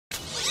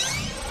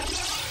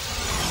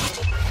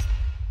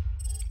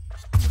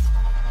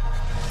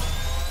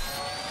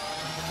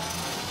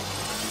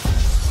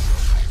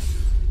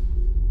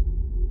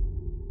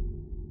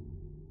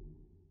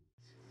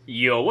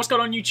Yo, what's going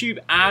on YouTube,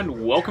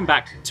 and welcome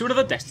back to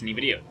another Destiny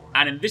video.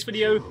 And in this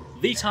video,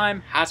 the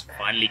time has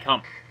finally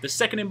come. The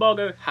second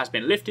embargo has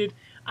been lifted,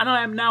 and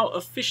I am now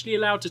officially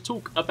allowed to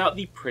talk about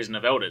the Prison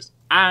of Elders,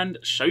 and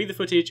show you the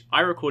footage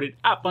I recorded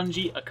at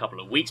Bungie a couple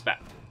of weeks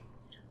back.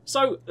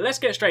 So let's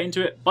get straight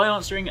into it by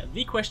answering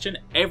the question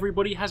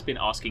everybody has been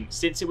asking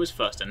since it was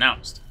first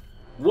announced.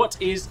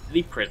 What is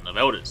the Prison of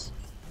Elders?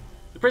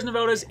 The Prison of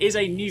Elders is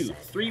a new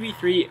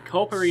 3v3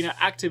 co-op arena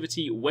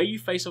activity where you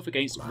face off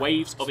against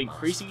waves of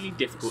increasingly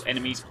difficult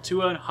enemies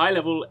to earn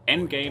high-level,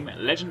 endgame,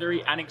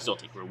 legendary and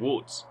exotic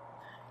rewards.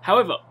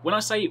 However, when I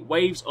say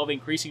waves of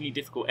increasingly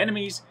difficult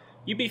enemies,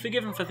 you'd be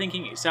forgiven for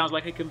thinking it sounds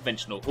like a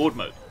conventional horde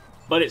mode,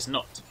 but it's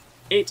not.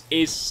 It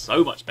is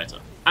so much better,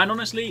 and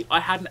honestly, I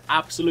had an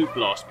absolute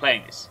blast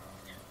playing this.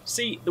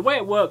 See, the way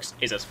it works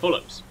is as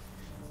follows.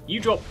 You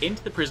drop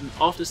into the prison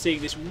after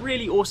seeing this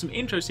really awesome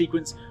intro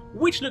sequence,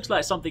 which looks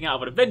like something out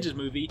of an Avengers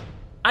movie,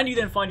 and you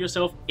then find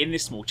yourself in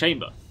this small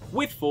chamber,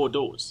 with 4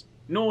 doors,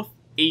 north,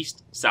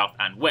 east, south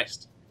and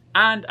west,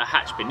 and a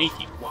hatch beneath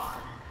you.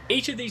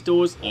 Each of these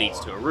doors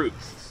leads to a room,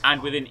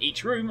 and within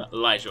each room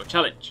lies your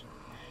challenge.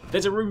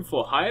 There's a room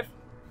for Hive,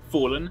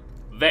 Fallen,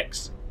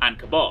 Vex, and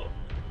Cabal,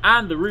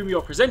 and the room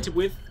you're presented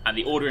with, and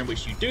the order in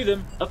which you do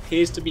them,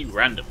 appears to be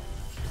random.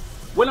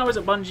 When I was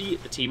at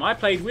Bungie, the team I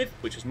played with,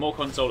 which was More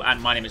Console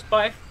and My Name is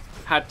Bife,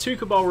 had 2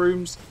 Cabal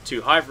rooms,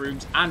 2 Hive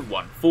rooms, and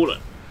 1 Fallen,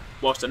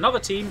 whilst another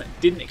team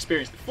didn't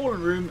experience the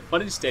Fallen room,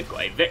 but instead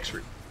got a Vex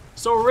room.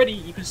 So already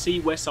you can see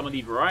where some of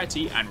the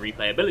variety and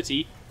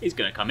replayability is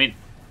going to come in.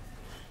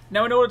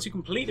 Now, in order to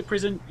complete the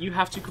prison, you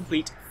have to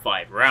complete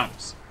 5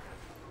 rounds.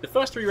 The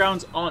first 3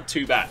 rounds aren't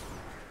too bad.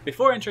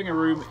 Before entering a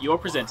room, you are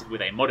presented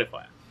with a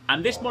modifier,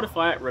 and this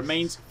modifier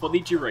remains for the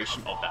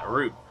duration of that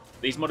room.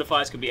 These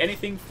modifiers can be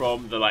anything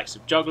from the likes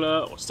of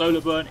Juggler or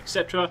Solar Burn,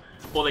 etc.,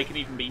 or they can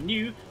even be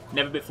new,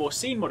 never before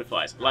seen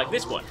modifiers, like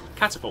this one,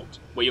 Catapult,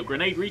 where your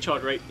grenade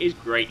recharge rate is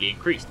greatly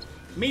increased,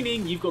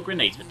 meaning you've got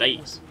grenades for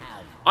days.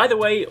 Either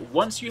way,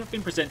 once you have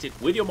been presented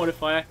with your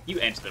modifier, you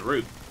enter the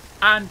room,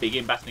 and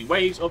begin battling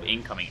waves of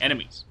incoming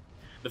enemies.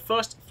 The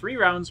first 3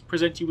 rounds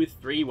present you with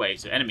 3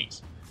 waves of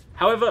enemies.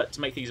 However,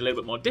 to make things a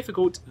little bit more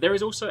difficult, there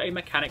is also a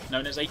mechanic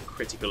known as a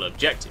critical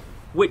objective,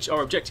 which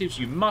are objectives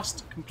you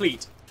must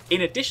complete in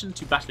addition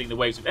to battling the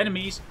waves of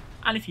enemies,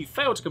 and if you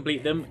fail to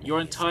complete them,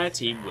 your entire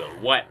team will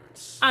wipe,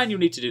 and you'll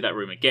need to do that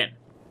room again.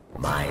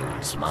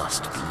 Mines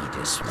must be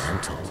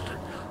dismantled,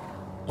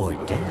 or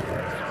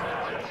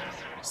dead.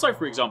 So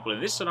for example,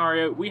 in this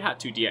scenario, we had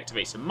to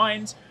deactivate some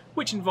mines,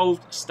 which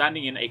involved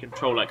standing in a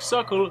control-like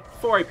circle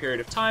for a period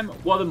of time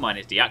while the mine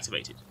is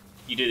deactivated.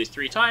 You do this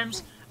 3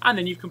 times, and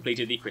then you've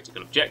completed the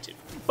critical objective,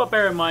 but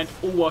bear in mind,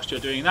 all whilst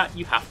you're doing that,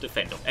 you have to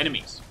fend off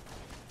enemies.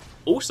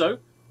 Also,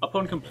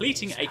 upon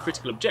completing a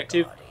critical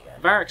objective,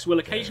 Arekkz will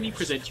occasionally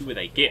present you with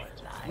a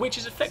gift, which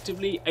is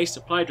effectively a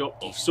supply drop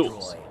of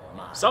sorts.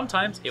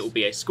 Sometimes it will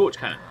be a Scorch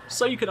Cannon,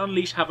 so you can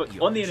unleash havoc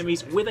on the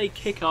enemies with a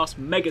kick-ass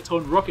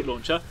Megaton rocket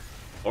launcher,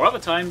 or other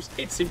times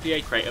it's simply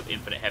a crate of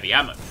infinite heavy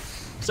ammo.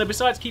 So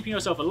besides keeping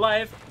yourself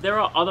alive, there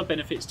are other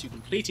benefits to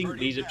completing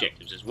these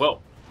objectives as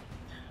well.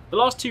 The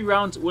last 2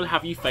 rounds will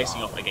have you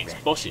facing off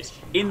against bosses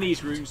in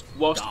these rooms,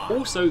 whilst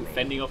also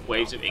fending off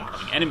waves of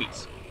incoming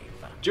enemies.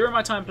 During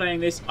my time playing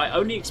this, I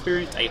only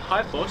experienced a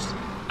Hive boss,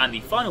 and the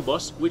final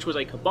boss, which was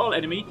a Cabal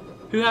enemy,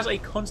 who has a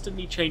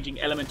constantly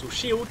changing elemental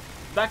shield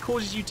that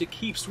causes you to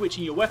keep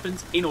switching your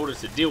weapons in order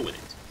to deal with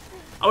it.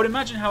 I would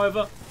imagine,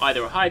 however,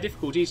 either at higher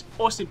difficulties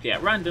or simply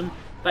at random,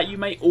 that you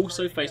may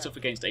also face off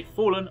against a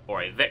Fallen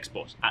or a Vex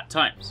boss at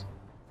times.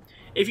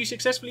 If you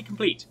successfully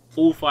complete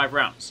all 5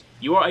 rounds,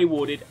 you are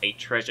awarded a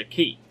treasure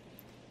key.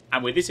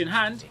 And with this in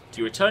hand,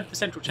 you return to the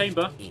central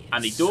chamber,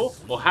 and the door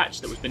or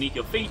hatch that was beneath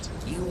your feet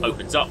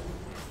opens up.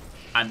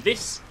 And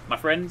this, my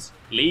friends,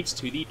 leads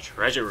to the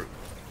treasure room.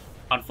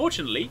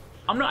 Unfortunately,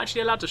 I'm not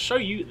actually allowed to show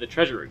you the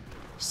treasure room,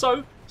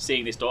 so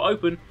seeing this door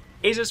open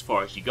is as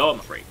far as you go, I'm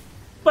afraid.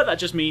 But that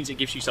just means it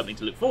gives you something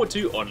to look forward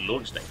to on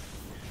launch day.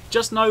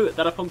 Just know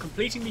that upon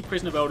completing the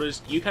Prison of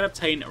Elders, you can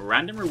obtain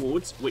random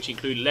rewards, which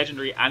include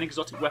legendary and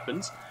exotic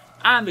weapons,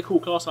 and the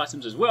cool class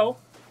items as well.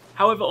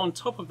 However, on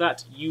top of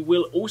that, you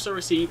will also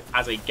receive,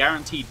 as a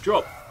guaranteed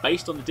drop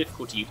based on the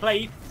difficulty you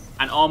played,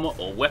 an armor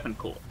or weapon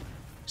core.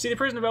 See, the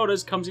Prison of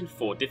Elders comes in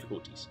 4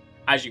 difficulties,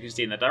 as you can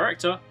see in the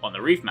director on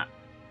the reef map.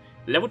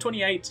 Level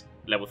 28,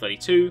 level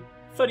 32,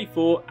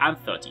 34 and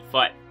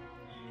 35.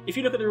 If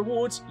you look at the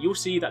rewards, you'll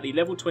see that the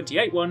level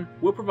 28 one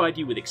will provide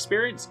you with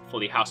experience for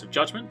the House of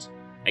Judgment,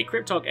 a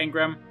Cryptarch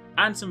engram,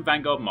 and some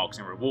Vanguard marks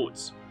and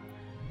rewards.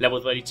 Level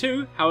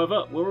 32,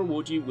 however, will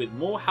reward you with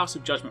more House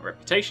of Judgment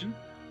reputation,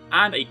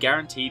 and a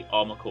guaranteed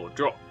armor core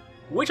drop,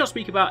 which I'll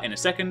speak about in a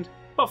second,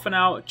 but for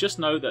now, just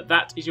know that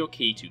that is your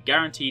key to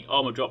guaranteed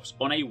armor drops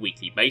on a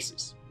weekly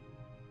basis.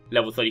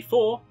 Level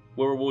 34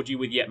 will reward you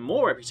with yet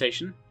more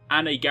reputation,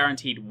 and a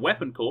guaranteed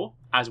weapon core,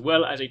 as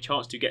well as a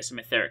chance to get some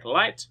etheric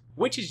light,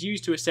 which is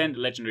used to ascend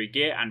legendary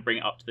gear and bring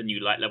it up to the new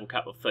light level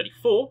cap of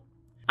 34.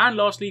 And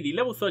lastly, the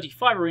level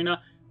 35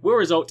 arena will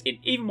result in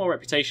even more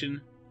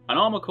reputation, an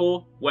armor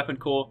core, weapon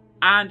core,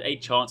 and a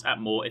chance at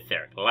more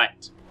etheric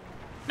light.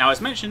 Now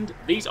as mentioned,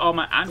 these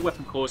armour and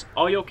weapon cores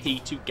are your key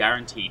to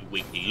guaranteed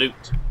weekly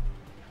loot.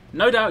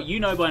 No doubt you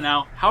know by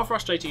now how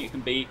frustrating it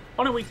can be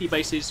on a weekly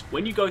basis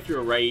when you go through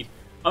a raid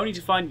only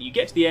to find that you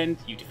get to the end,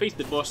 you defeat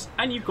the boss,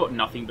 and you've got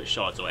nothing but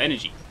shards or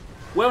energy.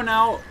 Well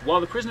now, while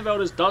the Prison of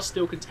Elders does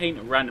still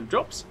contain random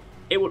drops,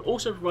 it will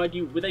also provide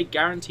you with a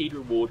guaranteed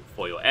reward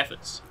for your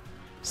efforts.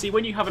 See,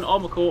 when you have an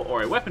armor core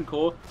or a weapon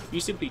core, you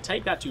simply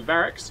take that to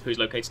Arekkz, who is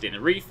located in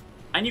the reef,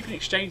 and you can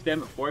exchange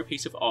them for a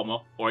piece of armor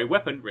or a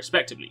weapon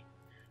respectively.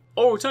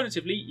 Or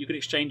alternatively, you can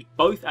exchange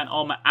both an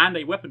armor and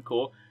a weapon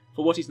core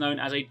for what is known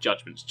as a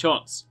Judgment's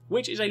Chance,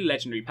 which is a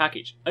legendary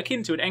package,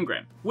 akin to an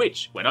engram,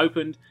 which, when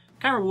opened,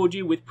 can reward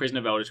you with Prison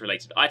of Elders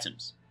related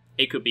items.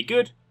 It could be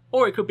good,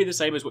 or it could be the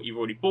same as what you've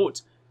already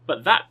bought,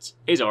 but that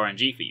is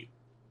RNG for you.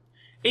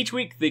 Each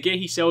week, the gear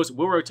he sells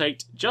will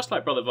rotate, just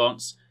like Brother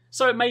Vance,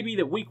 so it may be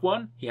that week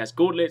 1 he has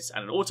gauntlets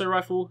and an auto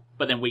rifle,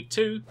 but then week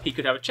 2 he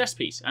could have a chest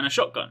piece and a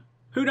shotgun.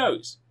 Who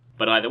knows?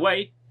 But either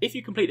way, if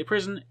you complete the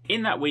prison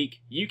in that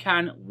week, you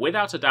can,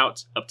 without a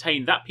doubt,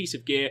 obtain that piece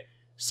of gear,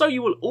 so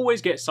you will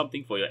always get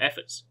something for your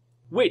efforts.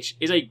 Which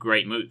is a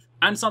great move,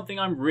 and something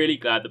I'm really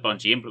glad that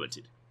Bungie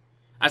implemented.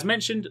 As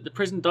mentioned, the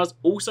prison does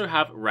also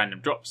have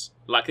random drops,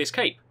 like this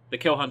cape, the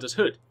Kill Hunter's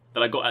Hood,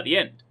 that I got at the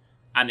end,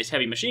 and this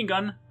heavy machine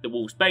gun, the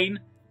Wolf's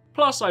Bane,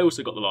 plus I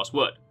also got the Last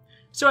Word.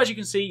 So as you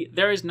can see,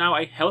 there is now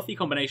a healthy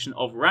combination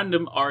of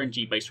random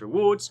RNG based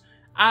rewards,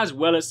 as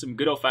well as some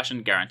good old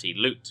fashioned guaranteed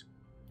loot.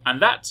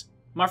 And that,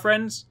 my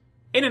friends,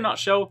 in a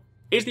nutshell,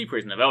 is the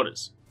Prison of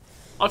Elders.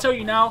 I'll tell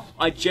you now,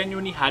 I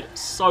genuinely had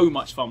so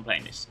much fun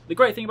playing this. The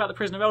great thing about the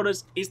Prison of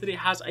Elders is that it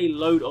has a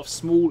load of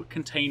small,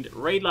 contained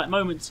raid-like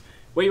moments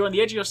where you're on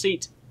the edge of your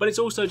seat, but it's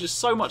also just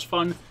so much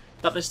fun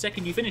that the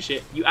second you finish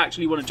it, you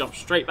actually want to jump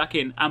straight back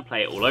in and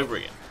play it all over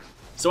again.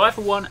 So I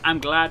for one am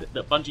glad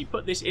that Bungie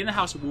put this in the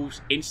House of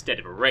Wolves instead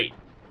of a raid.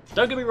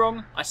 Don't get me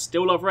wrong, I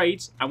still love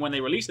raids, and when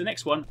they release the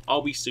next one,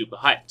 I'll be super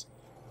hyped.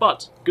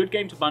 But good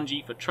game to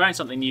Bungie for trying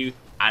something new,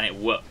 and it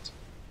worked.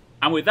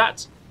 And with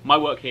that, my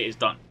work here is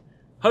done.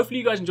 Hopefully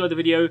you guys enjoyed the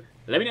video.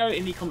 Let me know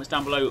in the comments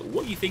down below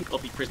what you think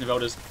of the Prison of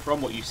Elders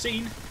from what you've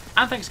seen.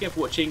 And thanks again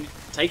for watching.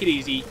 Take it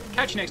easy.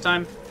 Catch you next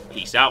time.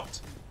 Peace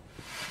out.